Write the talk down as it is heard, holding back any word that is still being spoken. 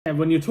And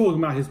when you're talking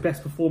about his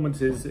best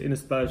performances in a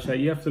Spurs shirt,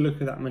 you have to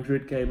look at that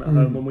Madrid game at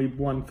home when we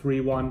won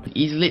 3-1.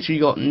 He's literally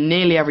got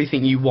nearly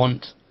everything you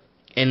want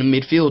in a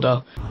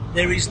midfielder.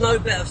 There is no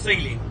better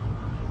feeling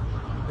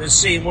than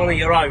seeing one of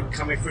your own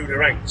coming through the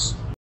ranks.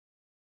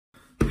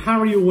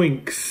 Harry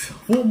Winks.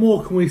 What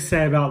more can we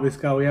say about this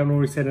guy? We haven't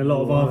already said in a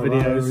lot of our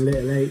videos.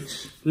 Little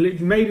H.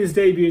 Made his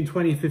debut in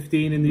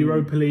 2015 in the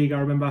Europa League. I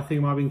remember, I think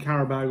it might have been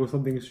Karabag or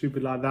something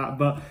stupid like that.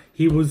 But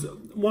he was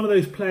one of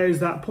those players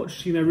that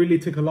Pochettino really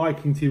took a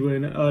liking to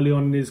early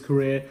on in his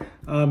career.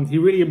 He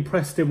really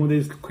impressed him with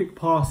his quick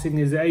passing,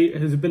 his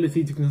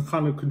ability to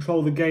kind of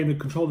control the game, to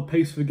control the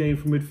pace of the game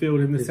from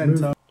midfield in the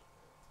centre.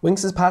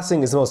 Winks'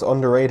 passing is the most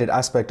underrated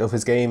aspect of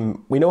his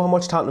game. We know how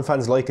much Tottenham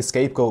fans like a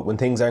scapegoat when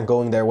things aren't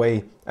going their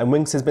way, and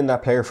Winks has been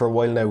that player for a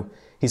while now.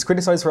 He's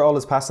criticised for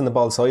always passing the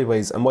ball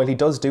sideways, and while he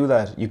does do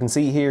that, you can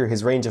see here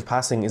his range of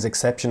passing is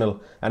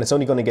exceptional, and it's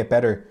only going to get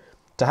better.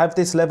 To have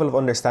this level of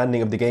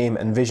understanding of the game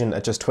and vision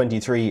at just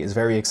 23 is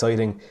very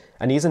exciting,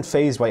 and he isn't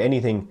fazed by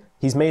anything.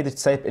 He's made the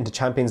step into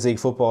Champions League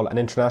football and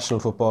international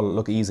football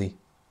look easy.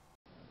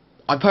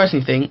 I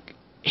personally think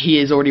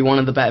he is already one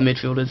of the better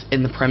midfielders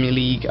in the Premier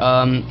League,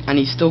 and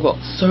he's still got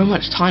so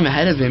much time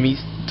ahead of him.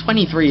 He's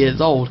 23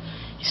 years old.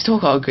 He's still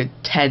got a good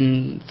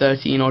 10,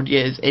 13 odd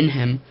years in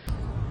him.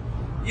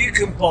 You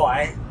can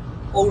buy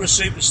all the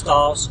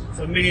superstars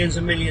for millions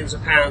and millions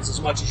of pounds as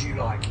much as you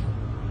like.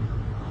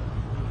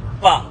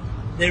 But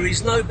there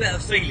is no better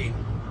feeling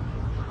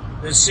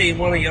than seeing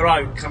one of your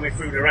own coming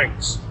through the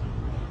ranks.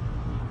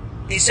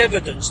 It's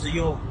evidence that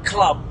your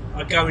club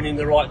are going in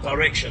the right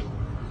direction.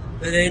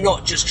 That they're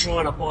not just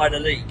trying to buy the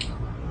league,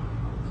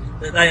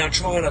 that they are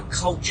trying to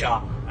culture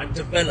and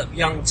develop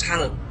young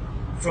talent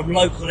from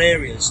local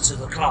areas to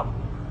the club.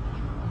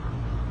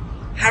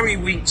 Harry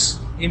Winks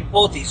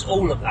embodies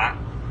all of that.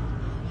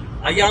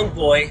 A young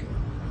boy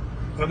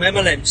from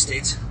Hemel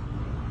Hempstead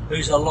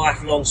who's a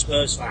lifelong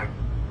Spurs fan.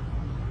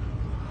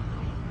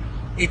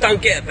 He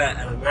don't get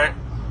better than that.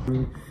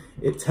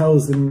 It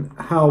tells him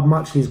how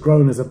much he's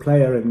grown as a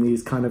player in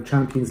these kind of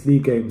Champions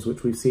League games,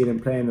 which we've seen him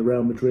play in the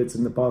Real Madrids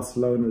and the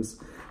Barcelonas,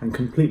 and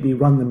completely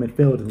run the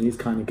midfield in these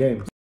kind of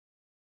games.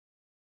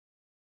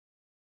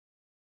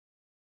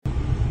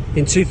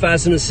 In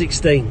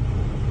 2016,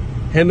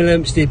 Hemel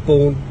Hempstead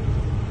born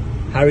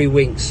Harry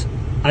Winks,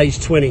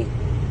 aged 20,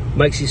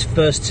 makes his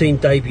first team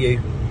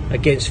debut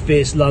against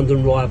fierce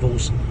London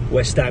rivals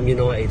West Ham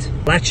United.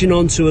 Latching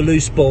on to a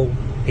loose ball,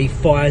 he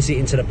fires it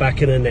into the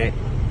back of the net.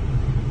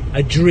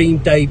 A dream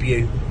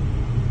debut.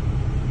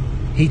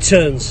 He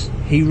turns,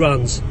 he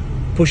runs,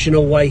 pushing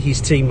away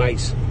his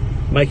teammates,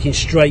 making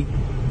straight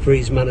for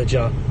his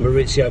manager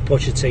Mauricio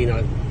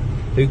Pochettino,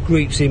 who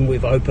greets him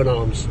with open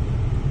arms.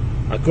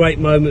 A great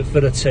moment for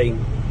the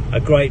team,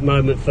 a great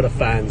moment for the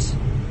fans,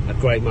 a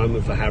great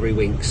moment for Harry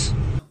Winks.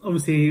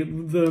 Obviously,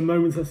 the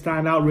moments that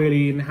stand out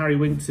really in Harry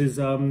Winks'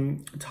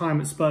 time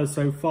at Spurs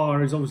so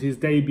far is obviously his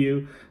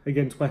debut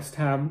against West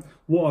Ham.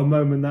 What a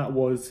moment that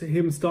was.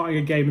 Him starting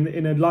a game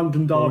in a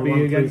London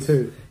derby against...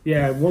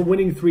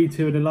 winning 3-2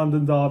 in a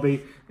London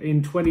derby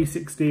in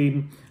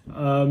 2016.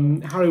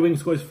 Harry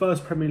Winks got his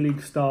first Premier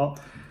League start.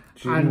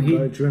 Do you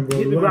remember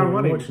hit the ground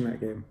running. Watching that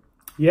game?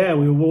 Yeah,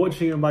 we were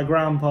watching it with my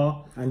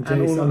grandpa. And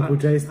Uncle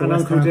Jace. And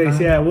Uncle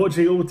Jace, yeah,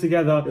 watching it all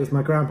together. It was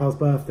my grandpa's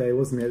birthday,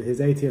 wasn't it? His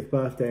 80th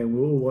birthday, and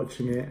we were all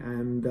watching it.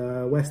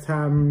 And West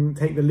Ham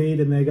take the lead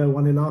and they go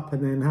 1-0 up,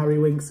 and then Harry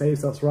Winks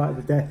saves us right at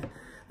the death.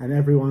 And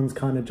everyone's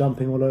kind of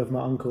jumping all over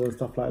my uncle and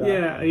stuff like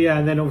that. Yeah,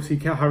 and then obviously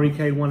Harry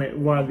Kane won it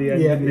right at the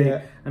end, didn't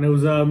he? And it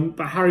was,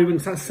 but Harry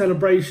Winks, that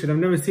celebration, I've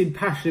never seen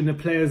passion in a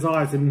player's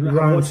eyes. And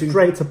ran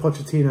straight to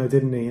Pochettino,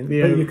 didn't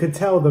he? But you could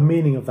tell the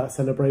meaning of that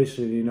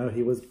celebration, you know,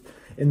 he was...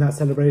 In that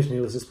celebration, he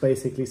was just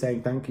basically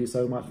saying thank you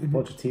so much to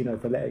Pochettino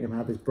for letting him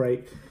have his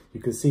break. You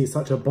could see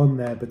such a bond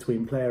there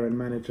between player and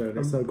manager, and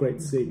it's so great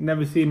to see.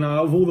 Never seen,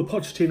 of all the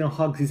Pochettino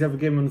hugs he's ever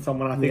given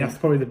someone, I think that's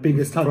probably the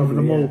biggest hug of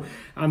them all.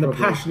 And the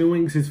passion in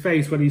Winks'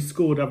 face when he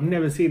scored, I've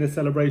never seen a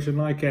celebration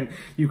like it.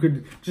 You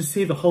could just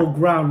see the whole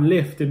ground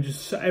lift, and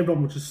just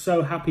everyone was just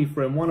so happy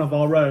for him. One of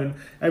our own.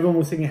 Everyone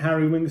was singing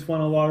Harry Winks, one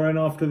of our own,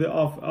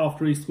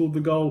 after he scored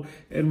the goal,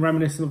 in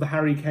reminiscent of the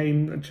Harry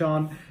Kane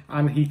chant.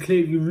 And he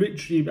clearly,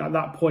 literally, at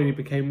that point, he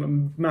became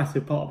a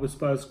massive part of the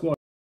Spurs squad.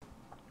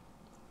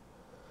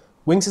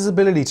 Winks'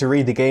 ability to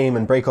read the game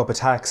and break up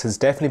attacks has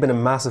definitely been a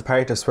massive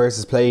part of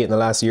Spurs' play in the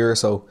last year or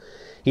so.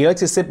 He likes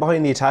to sit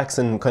behind the attacks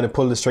and kind of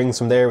pull the strings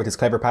from there with his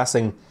clever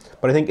passing,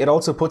 but I think it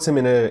also puts him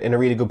in a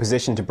really good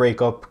position to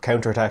break up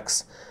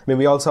counter-attacks. I mean,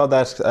 we all saw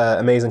that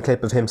amazing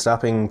clip of him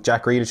stopping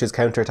Jack Grealish's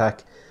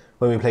counter-attack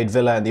when we played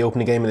Villa in the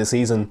opening game of the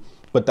season,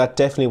 but that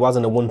definitely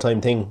wasn't a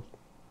one-time thing.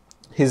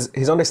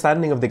 His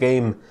understanding of the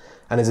game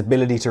and his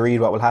ability to read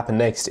what will happen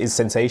next is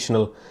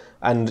sensational,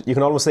 and you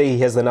can almost say he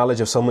has the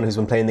knowledge of someone who's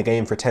been playing the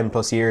game for 10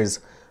 plus years,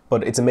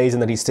 but it's amazing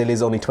that he still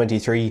is only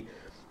 23.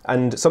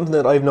 And something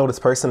that I've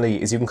noticed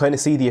personally is you can kind of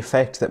see the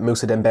effect that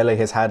Moussa Dembele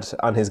has had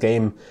on his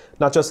game,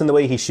 not just in the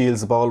way he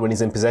shields the ball when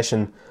he's in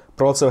possession,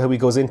 but also how he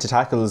goes into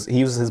tackles. He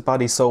uses his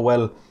body so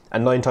well,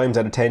 and 9 times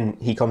out of 10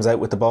 he comes out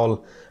with the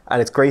ball.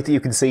 And it's great that you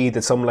can see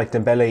that someone like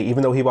Dembele,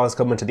 even though he was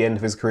coming to the end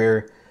of his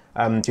career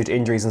due to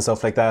injuries and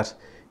stuff like that,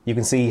 you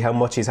can see how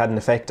much he's had an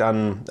effect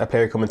on a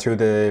player coming through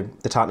the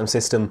Tottenham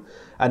system.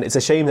 And it's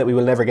a shame that we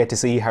will never get to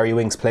see Harry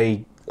Winks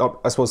play,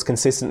 I suppose,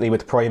 consistently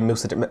with prime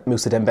Moussa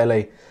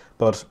Dembele,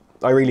 but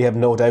I really have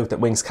no doubt that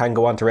Winks can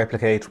go on to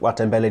replicate what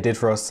Dembele did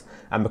for us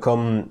and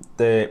become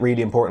the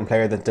really important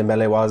player that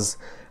Dembele was.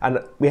 And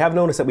we have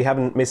noticed that we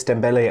haven't missed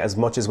Dembele as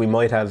much as we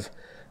might have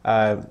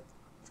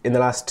in the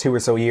last 2 or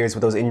so years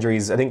with those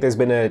injuries. I think there's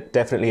been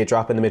definitely a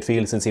drop in the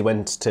midfield since he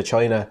went to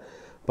China,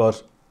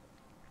 but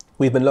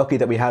we've been lucky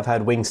that we have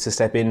had Winks to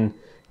step in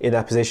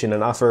that position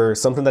and offer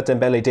something that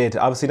Dembele did.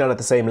 Obviously not at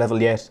the same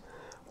level yet,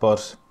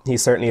 but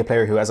he's certainly a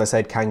player who, as I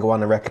said, can go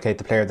on and replicate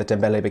the player that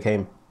Dembele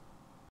became.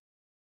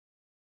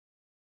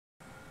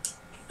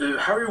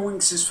 Harry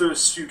Winks'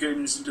 first few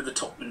games into the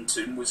Tottenham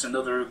team was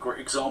another great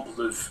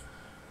example of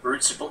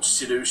Mauricio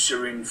Pochettino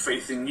showing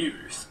faith in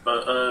youth.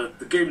 But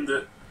the game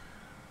that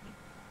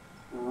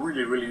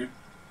really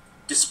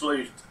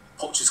displayed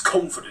Poch's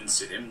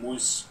confidence in him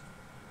was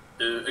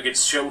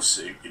against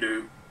Chelsea. You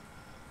know,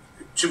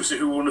 Chelsea,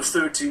 who were on a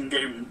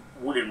 13-game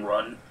winning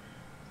run,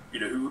 you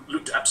know, who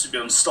looked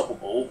absolutely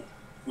unstoppable.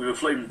 We were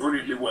playing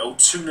brilliantly well,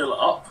 2-0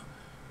 up.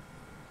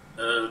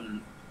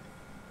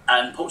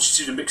 And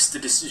Pochettino makes the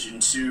decision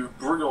to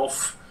bring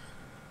off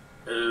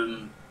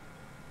Moussa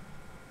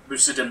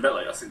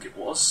Dembele, I think it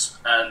was,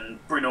 and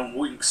bring on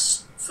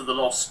Winks for the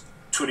last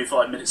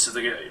 25 minutes of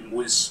the game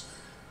was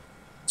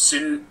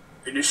seen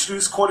initially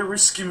as quite a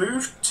risky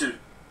move to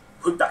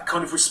put that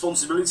kind of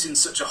responsibility in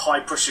such a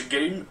high-pressure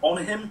game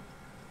on him.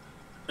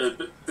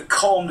 But the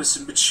calmness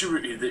and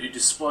maturity that he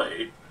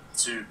displayed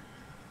to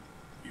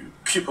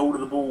keep hold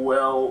of the ball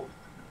well,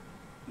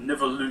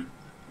 never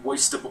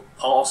waste a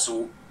pass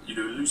or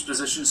lose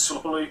possession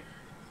sloppily,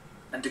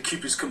 and to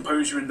keep his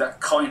composure in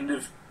that kind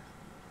of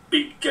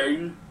big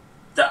game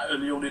that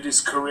early on in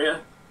his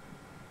career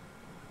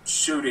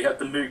showed he had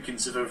the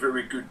makings of a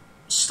very good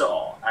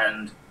star,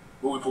 and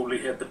more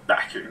importantly, he had the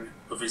backing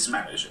of his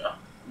manager.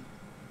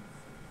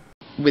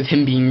 With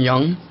him being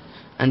young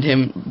and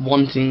him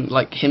wanting,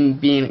 him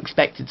being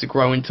expected to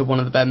grow into one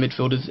of the better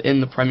midfielders in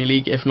the Premier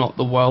League, if not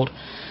the world,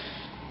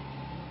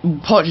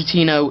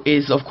 Pochettino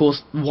is, of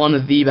course, one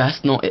of the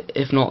best,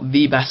 if not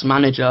the best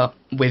manager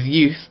with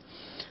youth.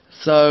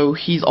 So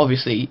he's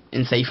obviously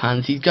in safe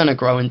hands. He's going to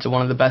grow into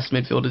one of the best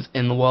midfielders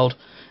in the world.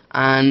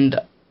 And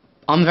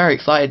I'm very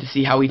excited to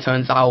see how he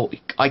turns out.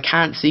 I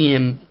can't see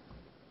him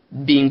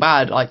being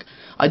bad. I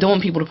don't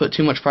want people to put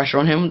too much pressure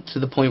on him to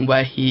the point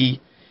where he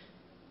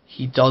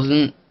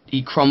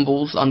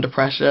crumbles under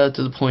pressure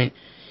to the point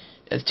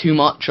there's too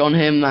much on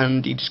him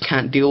and he just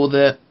can't deal with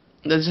it.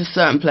 There's just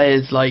certain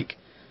players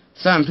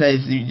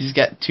you just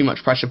get too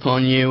much pressure put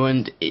on you,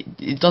 and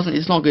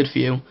it's not good for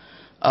you.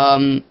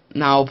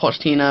 Now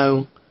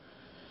Pochettino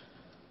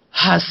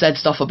has said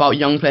stuff about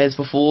young players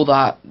before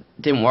that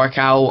didn't work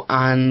out,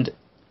 and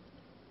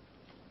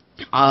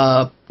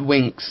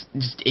Winks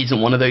just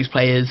isn't one of those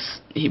players.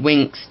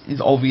 Winks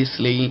is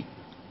obviously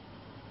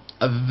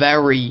a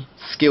very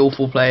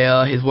skillful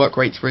player. His work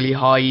rate's really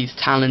high. He's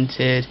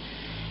talented.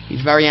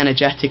 He's very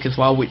energetic as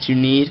well, which you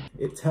need.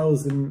 It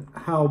tells him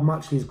how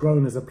much he's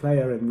grown as a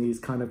player in these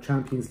kind of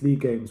Champions League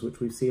games, which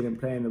we've seen him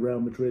play in the Real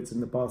Madrids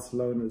and the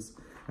Barcelonas,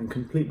 and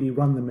completely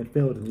run the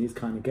midfield in these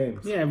kind of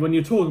games. Yeah, when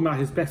you're talking about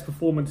his best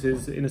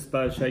performances in a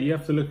Spurs shirt, you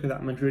have to look at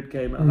that Madrid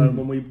game at home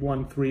when we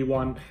won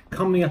 3-1,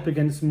 coming up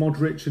against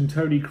Modric and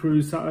Toni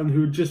Kroos,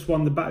 who had just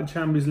won the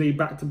Champions League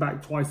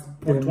back-to-back twice.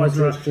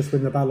 Modric just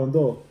won the Ballon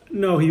d'Or.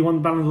 No, he won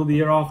the Ballon d'Or the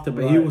year after,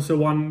 but he also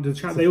won the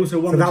Champions League. They also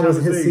won the Champions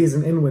League. So that was his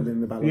season in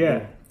winning the Ballon d'Or.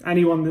 Yeah, and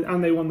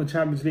they won the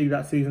Champions League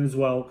that season as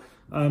well.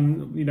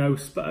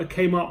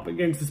 Came up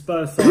against the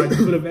Spurs side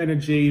full of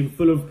energy and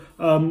full of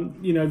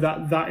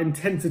that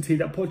intensity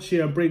that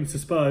Pochettino brings to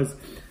Spurs.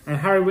 And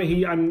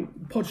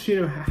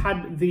Pochettino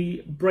had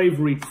the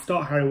bravery to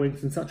start Harry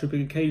Winks in such a big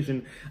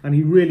occasion, and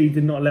he really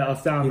did not let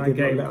us down that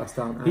game.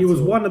 He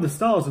was one of the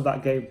stars of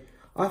that game.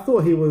 I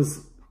thought he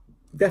was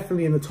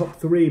definitely in the top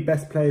 3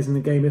 best players in the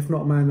game, if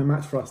not man of the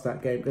match for us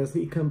that game, because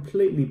he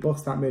completely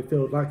bossed that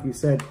midfield, like you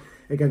said,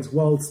 against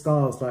world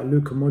stars like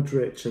Luka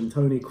Modric and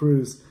Toni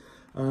Kroos.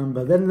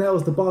 But then there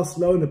was the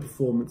Barcelona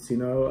performance,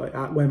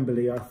 at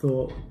Wembley. I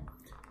thought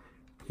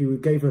he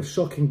gave a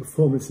shocking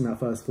performance in that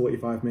first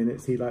 45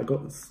 minutes. He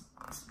got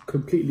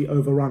completely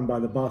overrun by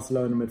the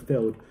Barcelona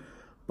midfield.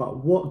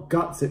 But what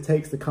guts it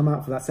takes to come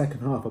out for that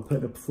second half and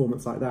put a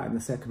performance like that in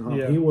the second half.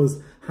 Yeah. He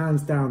was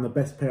hands down the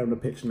best player on the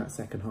pitch in that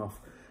second half.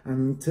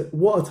 And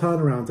what a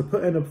turnaround to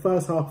put in a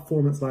first half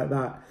performance like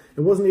that.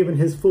 It wasn't even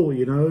his fault,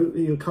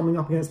 you're coming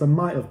up against the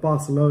might of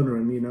Barcelona,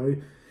 and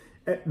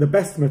the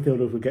best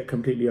midfielders would get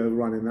completely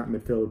overrun in that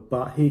midfield,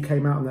 but he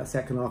came out in that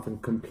second half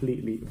and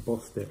completely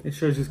bossed it. It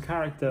shows his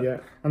character. Yeah.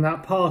 And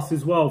that pass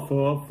as well,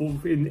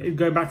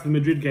 going back to the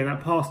Madrid game,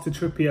 that pass to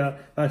Trippier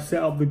that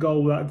set up the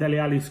goal that Dele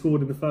Alli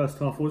scored in the first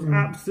half was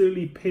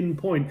absolutely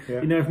pinpoint.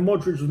 Yeah. You know, if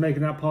Modric was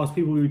making that pass,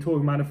 people would be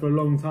talking about it for a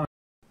long time.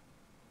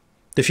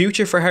 The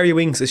future for Harry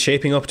Winks is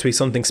shaping up to be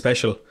something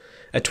special.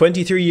 At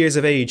 23 years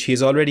of age, he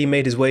has already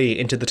made his way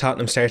into the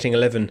Tottenham starting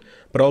 11,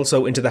 but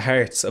also into the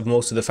hearts of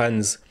most of the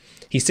fans.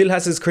 He still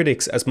has his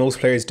critics, as most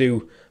players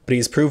do, but he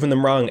has proven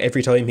them wrong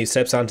every time he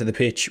steps onto the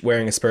pitch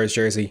wearing a Spurs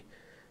jersey.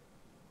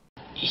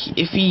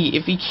 If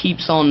he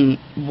keeps on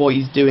what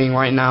he's doing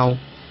right now,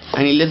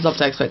 and he lives up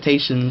to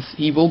expectations,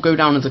 he will go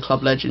down as a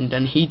club legend,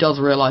 and he does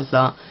realise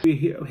that.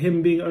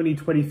 Him being only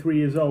 23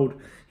 years old,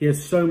 he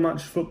has so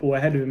much football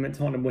ahead of him at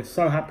Tottenham. We're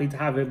so happy to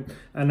have him,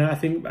 and I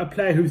think a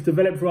player who's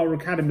developed through our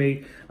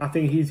academy, I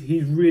think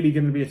he's really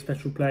going to be a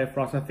special player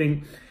for us. I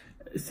think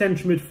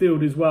central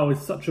midfield as well is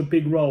such a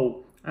big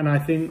role. And I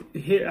think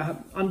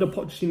under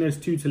Pochettino's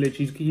tutelage,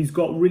 he's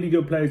got really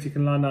good players he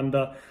can learn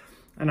under.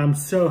 And I'm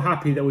so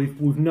happy that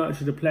we've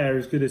nurtured a player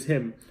as good as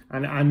him,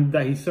 and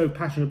that he's so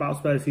passionate about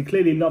Spurs. He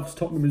clearly loves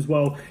Tottenham as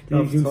well.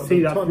 You can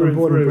see that Tottenham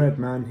born and bred,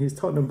 man. He's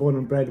Tottenham born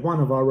and bred, one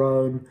of our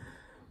own.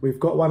 We've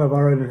got one of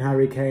our own in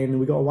Harry Kane, and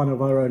we've got one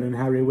of our own in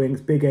Harry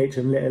Winks, big H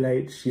and little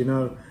H, you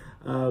know.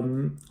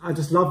 I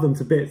just love them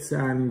to bits,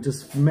 and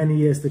just many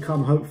years to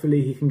come,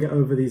 hopefully he can get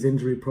over these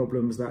injury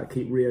problems that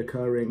keep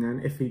reoccurring,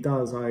 and if he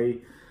does, I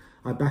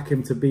back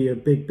him to be a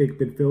big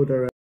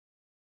midfielder.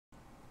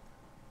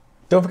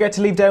 Don't forget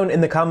to leave down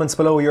in the comments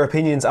below your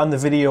opinions on the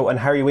video and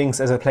Harry Winks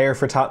as a player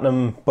for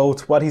Tottenham,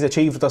 both what he's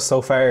achieved with us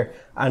so far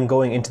and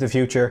going into the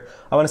future.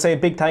 I want to say a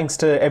big thanks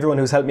to everyone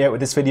who's helped me out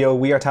with this video.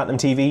 We are Tottenham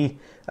TV,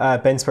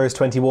 Ben Spurs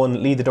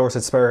 21, Lee the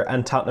Dorset Spur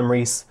and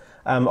TottenhamRhys.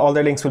 All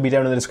their links will be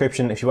down in the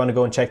description if you want to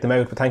go and check them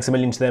out, but thanks a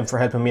million to them for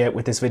helping me out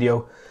with this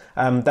video.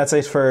 That's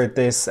it for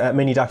this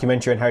mini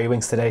documentary on Harry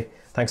Winks today.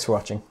 Thanks for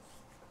watching.